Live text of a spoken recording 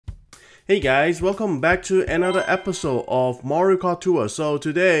Hey guys, welcome back to another episode of Mario Kart Tour. So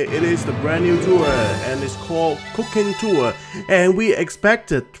today it is the brand new tour and it's called Cooking Tour. And we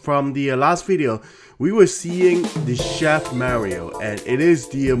expected from the last video, we were seeing the Chef Mario and it is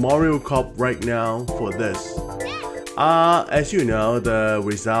the Mario Cup right now for this. As you know, the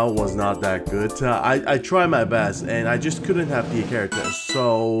result was not that good. I tried my best and I just couldn't have the characters.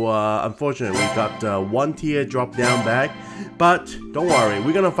 So unfortunately we got one tier drop down back. But don't worry,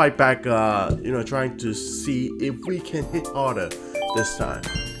 we're gonna fight back, trying to see if we can hit harder this time.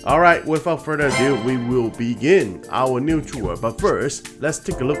 Alright, without further ado, we will begin our new tour. But first, let's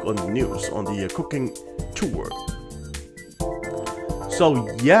take a look on the news on the cooking tour. So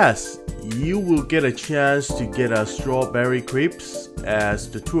yes, you will get a chance to get a strawberry crepes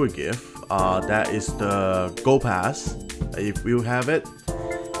as the tour gift. That is the Go Pass, if you have it.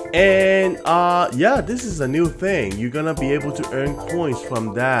 And yeah, this is a new thing. You're gonna be able to earn coins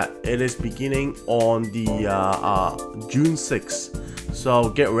from that. It is beginning on the June 6th. So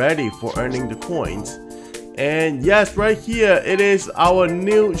get ready for earning the coins. And yes, right here it is our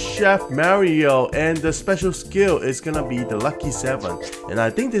new Chef Mario, and the special skill is gonna be the Lucky 7. And I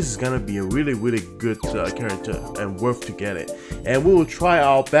think this is gonna be a really good character and worth to get it. And we will try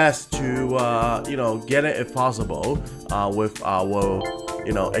our best to get it if possible with our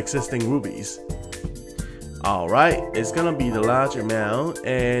existing rubies. Alright, it's gonna be the large amount,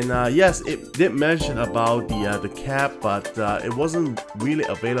 and yes, it did mention about the cap, but it wasn't really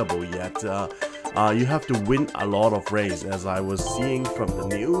available yet. You have to win a lot of races, as I was seeing from the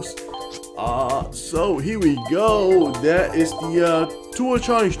news. So here we go. That is the tour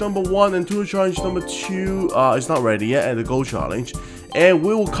challenge number 1 and tour challenge number 2. It's not ready yet, and the gold challenge. And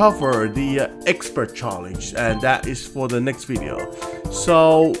we will cover the expert challenge, and that is for the next video.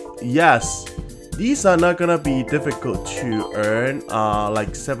 So yes, these are not gonna be difficult to earn,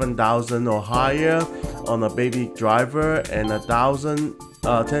 like 7,000 or higher on a baby driver, and 10,000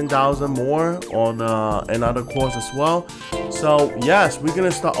 more on another course as well. So yes, we're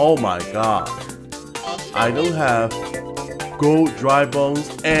gonna start. Oh my god, I don't have gold dry bones,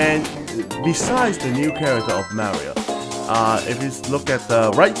 and besides the new character of Mario, if you look at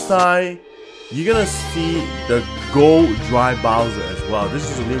the right side, you're gonna see the gold dry Bowser as well. This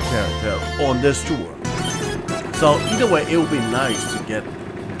is a new character on this tour. So either way, it will be nice to get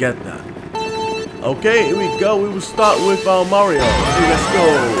that. Okay, here we go. We will start with Mario. Okay, let's go.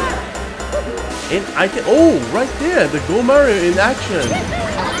 And I think, oh, right there, the Gold Mario in action.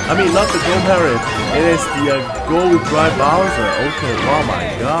 I mean, not the Gold Mario. It is the Gold Dry Bowser. Okay, oh my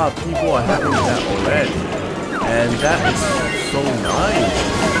god, people are having that already, and that is so nice.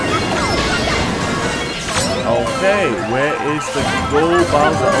 Okay, where is the Gold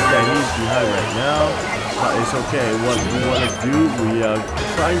Bowser? Okay, he's behind right now. But it's okay, what we want to do, we are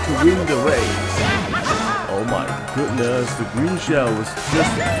trying to win the race. Oh my goodness, the green shell was just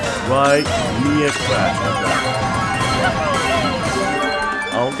right near crash.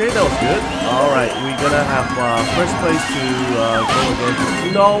 Okay, that was good. Alright, we're gonna have first place to go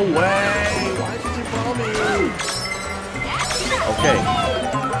against. No way! Why did you follow me? Okay.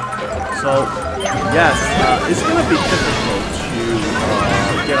 So, yes, it's gonna be difficult to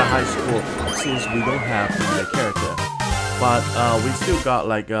get a high score since we don't have the character, but we still got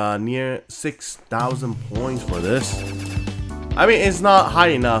like near 6,000 points for this. I mean, it's not high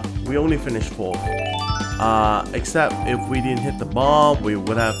enough. We only finished 4th. Except if we didn't hit the bomb, we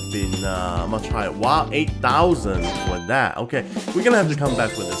would have been much higher. Wow, 8,000 for that. Okay, we're gonna have to come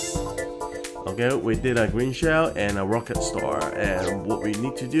back with this. Okay, we did a green shell and a rocket star, and what we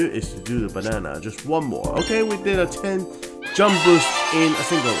need to do is to do the banana. Just one more. Okay, we did a 10 jump boost in a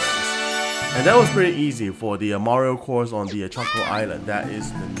single race. And that was pretty easy for the Mario course on the Choco Island. That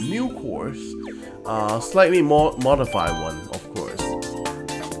is the new course, slightly more modified one, of course.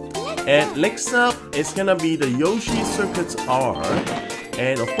 And next up, it's gonna be the Yoshi Circuits R,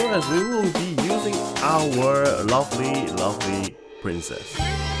 and of course we will be using our lovely princess,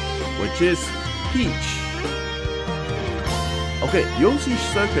 which is Peach. Okay, Yoshi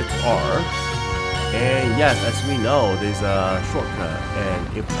Circuits R. And yes, as we know, there's a shortcut, and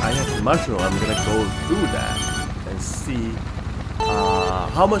if I have the mushroom, I'm gonna go through that and see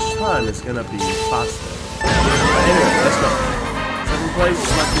how much time it's gonna be faster. But anyway, let's go. Second place,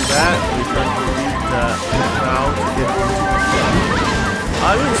 not too bad. We're trying to beat the crowd to get into the game.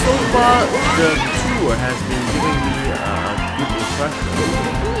 I mean, so far the tour has been giving me a good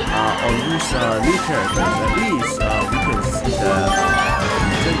impression on these new characters. At least we can see that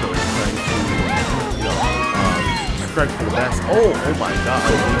Nintendo is trying to strike for the best. Oh my god,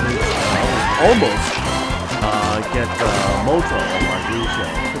 I almost get Moto on my green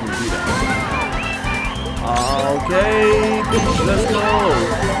shell. Couldn't do that. Let's go.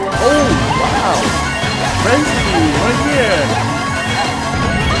 Oh, wow. Frenzy, right here.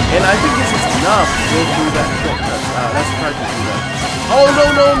 And I think this is enough to go through that shortcut. Let's try to do that. Oh,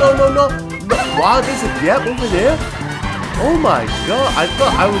 no. Wow, there's a gap over there. Oh my god. I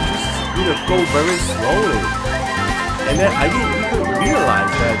thought I would just, go very slowly. And then I didn't even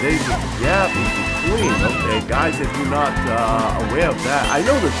realize that there's a gap in between. Okay, guys, if you're not aware of that, I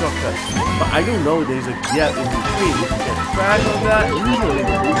know the shortcut, but I don't know there's a gap in between. If you get track of that, usually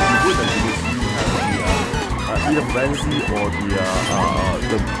you wouldn't, because you have either frenzy or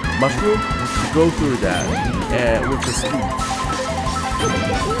the mushroom to go through that with the speed.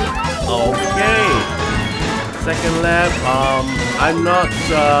 Okay, second lap. I'm not.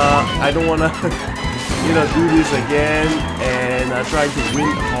 I don't wanna. Do this again, and I tried to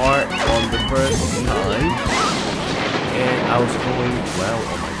win hard on the first time, and I was going well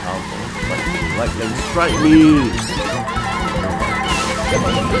on my combo, but like them strike me.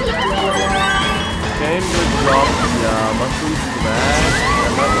 Okay, I'm gonna drop the mushroom to the back.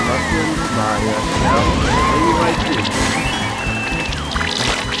 I got the mushroom to my shell, maybe right here.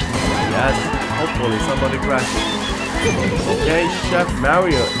 Yes, hopefully somebody crashes. Okay, Chef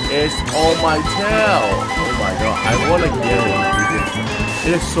Mario is on my tail. Oh my god, I wanna get it.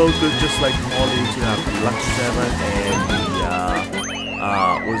 It is so good, just like Ollie to have the Lucky 7 and the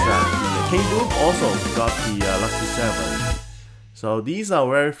what's that? The King Group also got the Lucky 7. So these are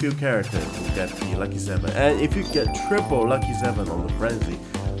very few characters who get the Lucky 7. And if you get triple Lucky 7 on the Frenzy,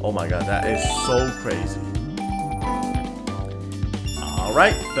 oh my god, that is so crazy.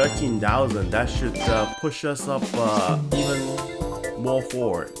 Alright, 13,000. That should push us up even more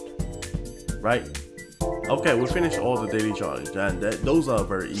forward. Right? Okay, we finished all the daily challenge, and those are a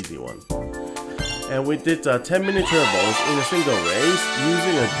very easy one. And we did 10-minute turbos in a single race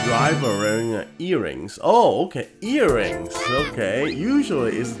using a driver wearing earrings. Oh, okay, earrings. Okay,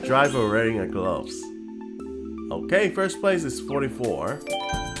 usually it's a driver wearing gloves. Okay, first place is 44.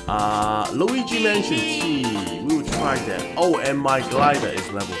 Luigi mentioned T. We will try that. Oh, and my glider is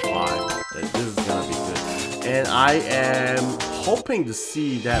level 5. This is gonna be good. And I am hoping to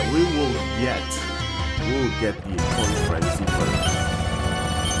see that we will get the Coin Frenzy first.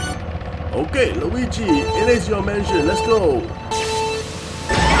 Okay, Luigi, it is your mention. Let's go. Okay,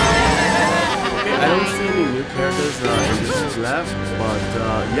 I don't see any new characters in this lap, but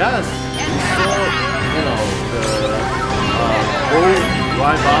yes, we saw, the old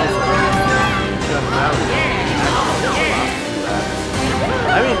Why Bowser?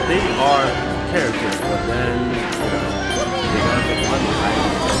 I mean, they are characters, but then, they gotta make money, right?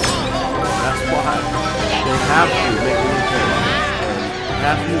 That's why they have to make new characters. And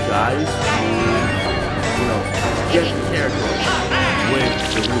have you guys to, get the characters with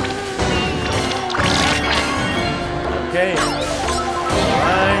the root. Okay.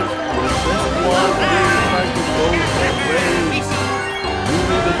 Alright. With this one, we're trying to go that way.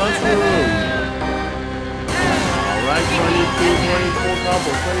 The mushroom. Alright, 22, 24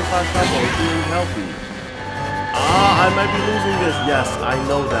 combo, 25 combo, doing healthy. I might be losing this. Yes, I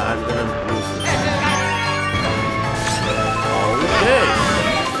know that I'm gonna lose this. Okay.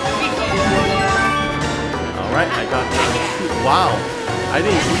 Alright, I got the shoot. Wow, I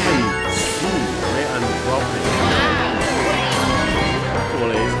didn't even see where I'm dropping.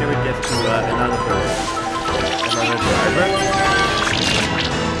 Actually, it's gonna get to another driver.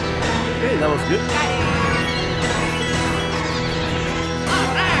 Okay, that was good.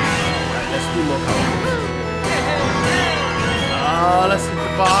 Alright, let's do more combos. Let's hit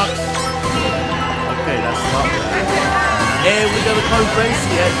the box. Okay, that's not bad. And we got a Coin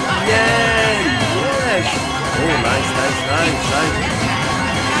Frenzy at the end. Yes. Oh, nice.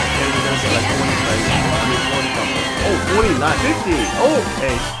 Okay, we're gonna get like 20 combos. Oh, 49, 50.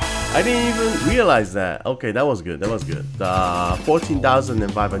 Okay. I didn't even realize that. Okay, that was good.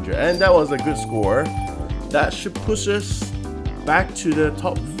 14,500, and that was a good score. That should push us back to the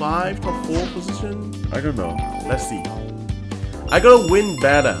top 5, top 4 position. I don't know. Let's see. I gotta win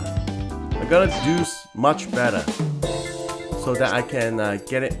better. I gotta do much better so that I can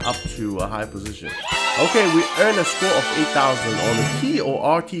get it up to a high position. Okay, we earned a score of 8,000 on the T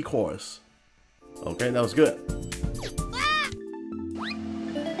or RT course. Okay, that was good.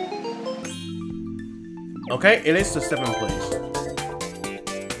 Okay, it is the 7th place.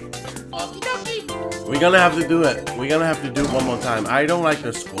 We're gonna have to do it. We're gonna have to do it one more time. I don't like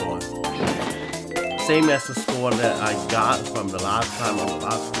the score. Same as the score that I got from the last time on the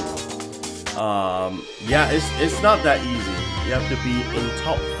last tour. Yeah, it's not that easy. You have to be in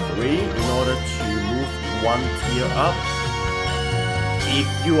top 3 in order to move 1 tier up. If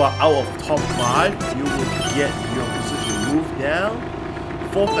you are out of top 5, you will get your position move down.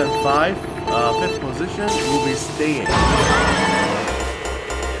 4th and 5th position will be staying.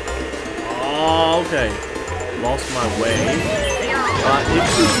 Oh, okay. Lost my way. But if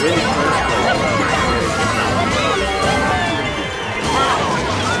you win first place,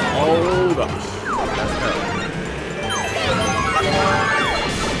 oh gosh. That's terrible.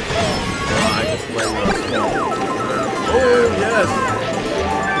 I just went oh yes!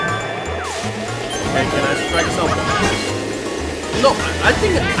 Okay, can I strike someone? No, I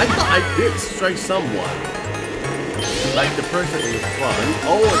thought I did strike someone. Like the person in the front.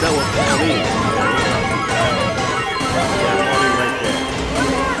 Oh, that was me. Yeah, right there.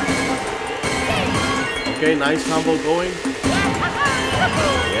 Okay, nice combo going.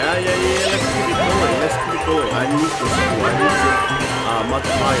 Yeah, let's keep it going. Let's keep it going. I need to score. I need to much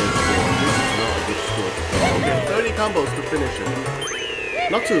higher score. This is not a good score to go. Okay, 30 combos to finish it.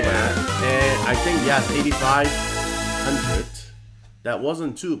 Not too bad. And I think, yes, 8,500. That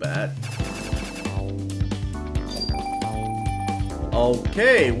wasn't too bad.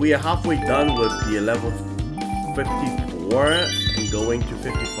 Okay, we are halfway done with the level 54 and going to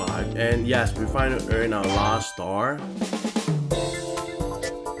 55. And yes, we finally earned our last star.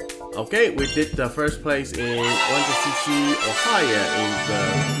 Okay, we did the first place in 100cc or higher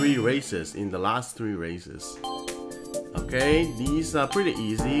in the last 3 races. Okay, these are pretty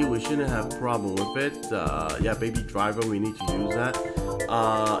easy. We shouldn't have problem with it. Yeah, baby driver, we need to use that.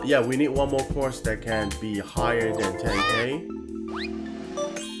 Yeah, we need one more course that can be higher than 10k.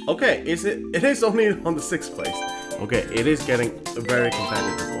 Okay, it is only on the 6th place. Okay, it is getting very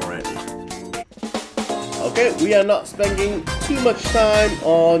competitive already. Okay, we are not spending too much time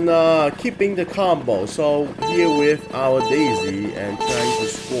on keeping the combo. So here with our Daisy and trying to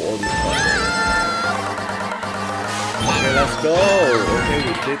score all these buttons. Okay, let's go. Okay,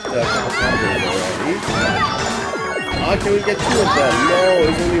 we did the combo already. Can we get 2 of them? No,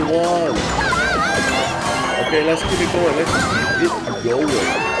 it's only 1. Okay, let's keep it going. Let's keep it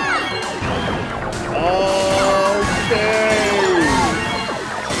going. Okay.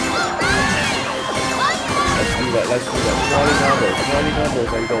 Let's do that. 20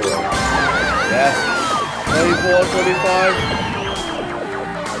 combos and go on. Yes. 24, 25.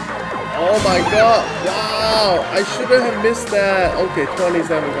 Oh my god. Wow. I shouldn't have missed that. Okay,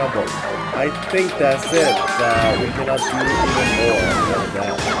 27 combos. I think that's it. We cannot do even more than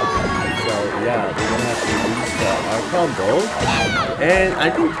that. So yeah, we're gonna have to use our combo. And I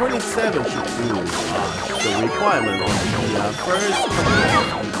think 27 should do the requirement on the first combo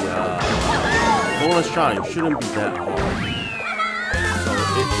of the bonus challenge shouldn't be that hard. So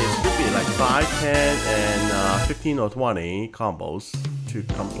it should be like 5, 10, and 15 or 20 combos to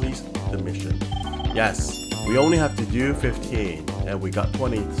complete the mission. Yes, we only have to do 15 and we got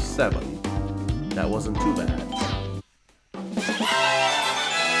 27. That wasn't too bad.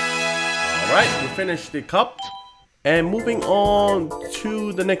 Alright, we finished the cup. And moving on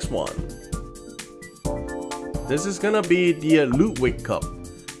to the next one. This is gonna be the Ludwig Cup.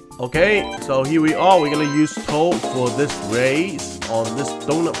 Okay, so here we are. We're gonna use Toad for this race on this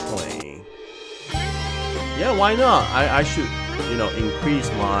donut plane. Yeah, why not? I should, you know, increase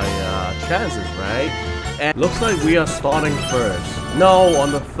my chances, right? And looks like we are starting first. No,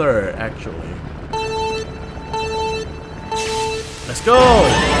 on the 3rd actually. Let's go!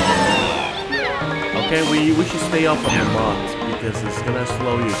 Okay, we should stay up on the mods because it's gonna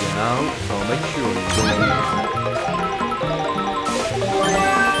slow you down, so make sure you don't do that.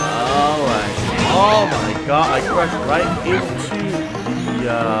 Alright. Oh my god, I crashed right into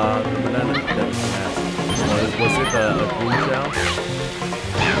the banana that we had. Was it a green shell?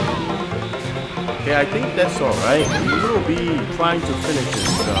 Okay, I think that's alright. We will be trying to finish this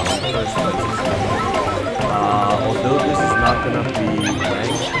first place. Although this is not gonna be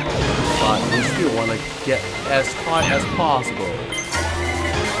ranked. But we still want to get as high as possible.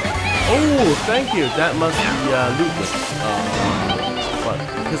 Oh, thank you. That must be Lucas. But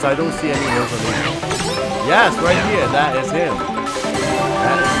because I don't see any information. Yes, right here. That is him.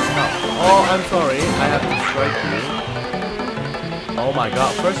 That is his house. Oh, I'm sorry. I have to strike you. Oh my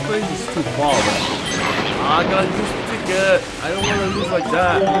god. First place is too far. I gotta use the ticket. I don't want to lose like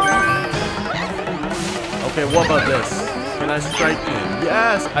that. Okay, what about this? Can I strike him?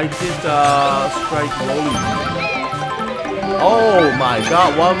 Yes, I did strike Loli. Oh my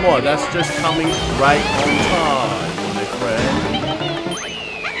god, one more. That's just coming right on time, my friend.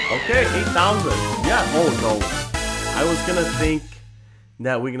 Okay, 8,000. Yeah, oh no. I was gonna think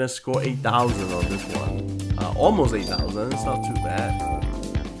that we're gonna score 8,000 on this one. Almost 8,000. It's not too bad.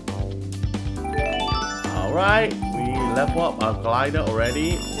 Alright, we level up our glider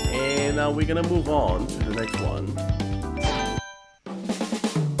already. And we're gonna move on to the next one.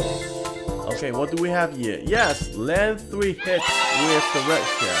 Okay, what do we have here? Yes, land 3 hits with the red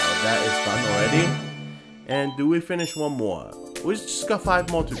shell. That is done already. And do we finish one more? We just got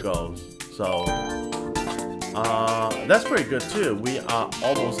 5 more to go. So, that's pretty good too. We are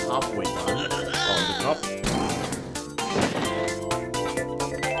almost halfway done on the cup.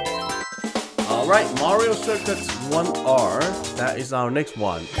 Alright, Mario Circuits 1R. That is our next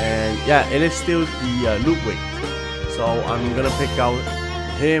one. And yeah, it is still the Ludwig. So I'm gonna pick out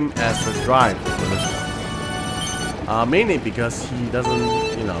him as the driver for this one. Mainly because he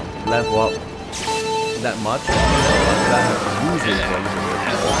doesn't, you know, level up that much. But I have to use it for a little bit.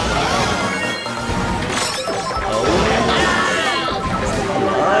 Oh,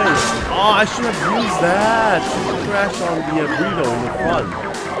 nice! Oh, I should have used that! Crash on the burrito in the front.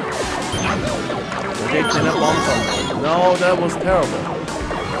 Okay, can I bomb something? No, that was terrible.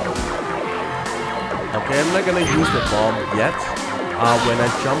 Okay, I'm not gonna use the bomb yet. When I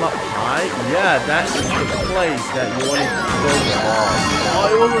jump up high, yeah, that is the place that you want to throw the bomb. Oh,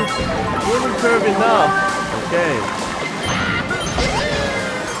 it wasn't curved enough. Okay.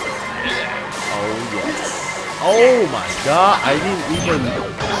 Oh yes. Oh my god, I didn't even,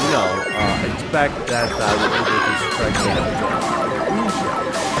 you know, expect that I would be able to strike that.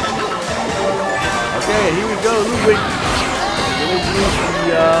 Okay, here we go, Ludwig. We're gonna use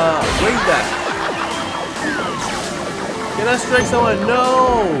the wing dash. Can I strike someone?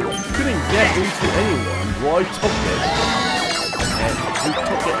 No! Couldn't get into anyone. Roy took it. And he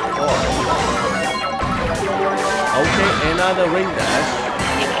took it hard. Okay, another ring dash.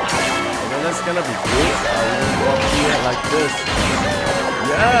 And that's gonna be good. I will go up here like this.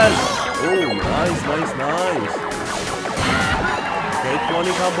 Yes! Oh, nice, nice, nice. Okay, 20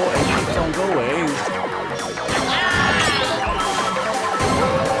 combo and keeps on going.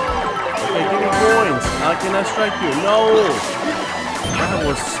 Okay, give me coins. Can I strike you? No! That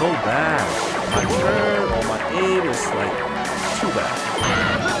was so bad. My turn or my aim is like too bad.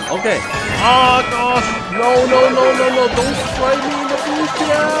 Okay. Oh gosh! No, no, no, no, no! Don't strike me in the blue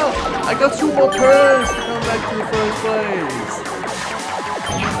shell! I got 2 more turns to come back to the first place.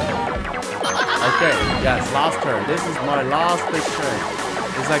 Okay, yes, last turn. This is my last big turn.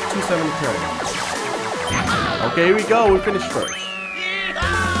 It's like 2-7 turns. Okay, here we go. We finished first.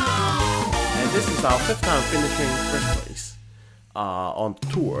 This is our 5th time finishing first place on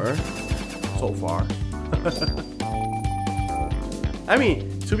tour so far. I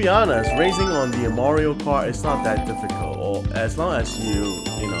mean, to be honest, racing on the Mario Kart is not that difficult. Or as long as you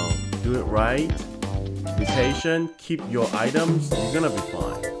know, do it right, be patient, keep your items, you're gonna be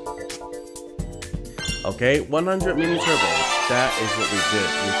fine. Okay, 100 mini turbos. That is what we did.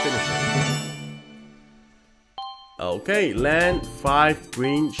 We finished it. Okay, land 5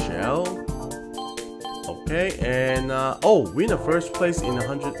 green shell. Okay, and oh, we're in the first place in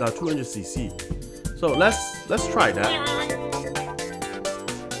 200cc. So let's try that.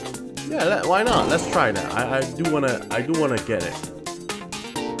 Yeah, why not? Let's try that. I do wanna get it.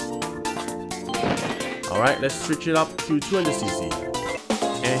 All right, let's switch it up to 200cc.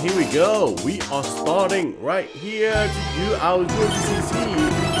 And here we go. We are starting right here to do our 200cc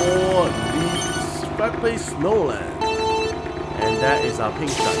for the first place Snowland, and that is our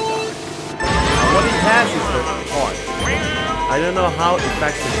pink shot guy. What he has is the heart. I don't know how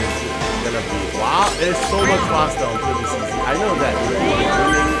effective this is gonna be. Wow, it's so much faster on 200cc. I know that we're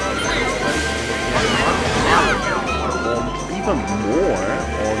winning even more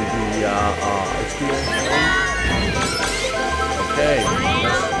on the experience point. Okay,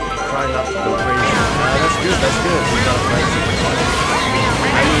 let's try not to go crazy. That's good, that's good. We're not crazy.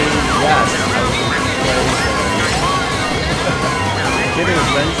 I mean, yes, I was crazy. Getting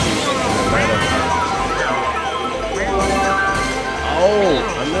adventures in the matter. Oh,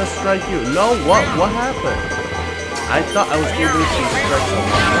 I'm gonna strike you. No, what happened? I thought I was able to strike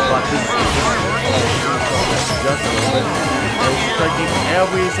someone, but this is just a little bit. I'm striking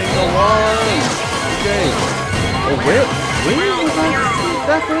every single one. Okay. Oh, where was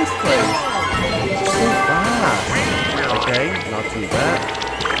that first place? So fast. Okay, not too bad.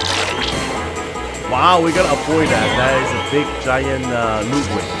 Wow, we gotta avoid that. That is a big giant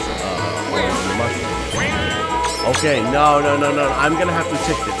Ludwig. Okay, no. I'm gonna have to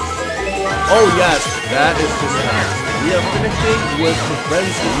check this. Oh yes, that is just nice. We are finishing with the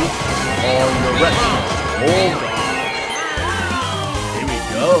frenzy on the red shell. Oh god. Here we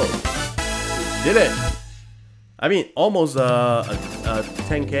go. We did it. I mean, almost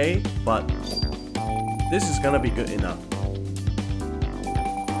 10k, but this is gonna be good enough.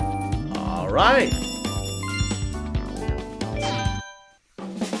 All right.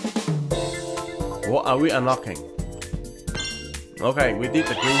 What are we unlocking? Okay, we did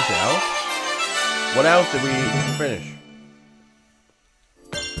the green shell. What else did we finish?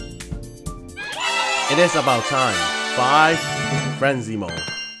 It is about time. 5 Frenzy Mode.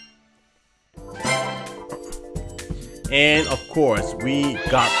 And of course, we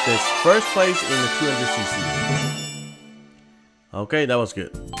got this first place in the 200cc. Okay, that was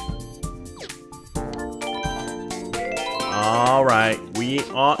good. Alright, we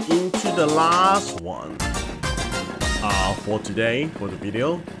are into the last one for today, for the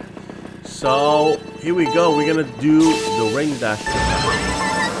video. So, here we go. We're gonna do the ring dash.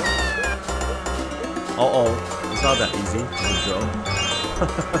 It's not that easy.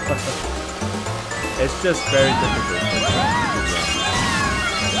 It's just very difficult.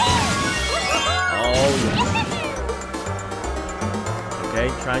 Oh yes. Okay,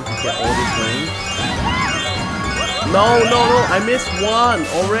 trying to get all these rings. No, I missed one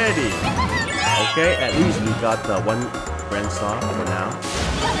already. Okay, at least we got the 1 grand star for now.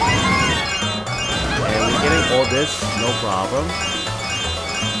 And we're getting all this, no problem.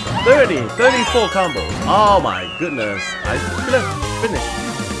 34 combos. Oh my goodness. I could have finished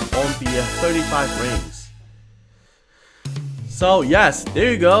on the 35 rings. So yes,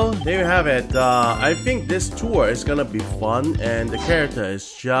 there you go. There you have it. I think this tour is gonna be fun, and the character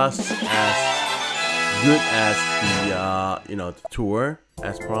is just as good as the the tour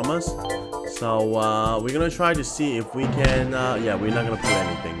as promised. So we're gonna try to see if we can. Yeah, we're not gonna put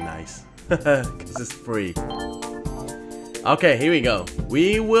anything nice because it's free. Okay, here we go.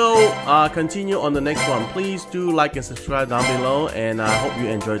 We will continue on the next one. Please do like and subscribe down below, and I hope you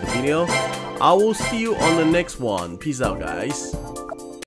enjoyed the video. I will see you on the next one. Peace out, guys.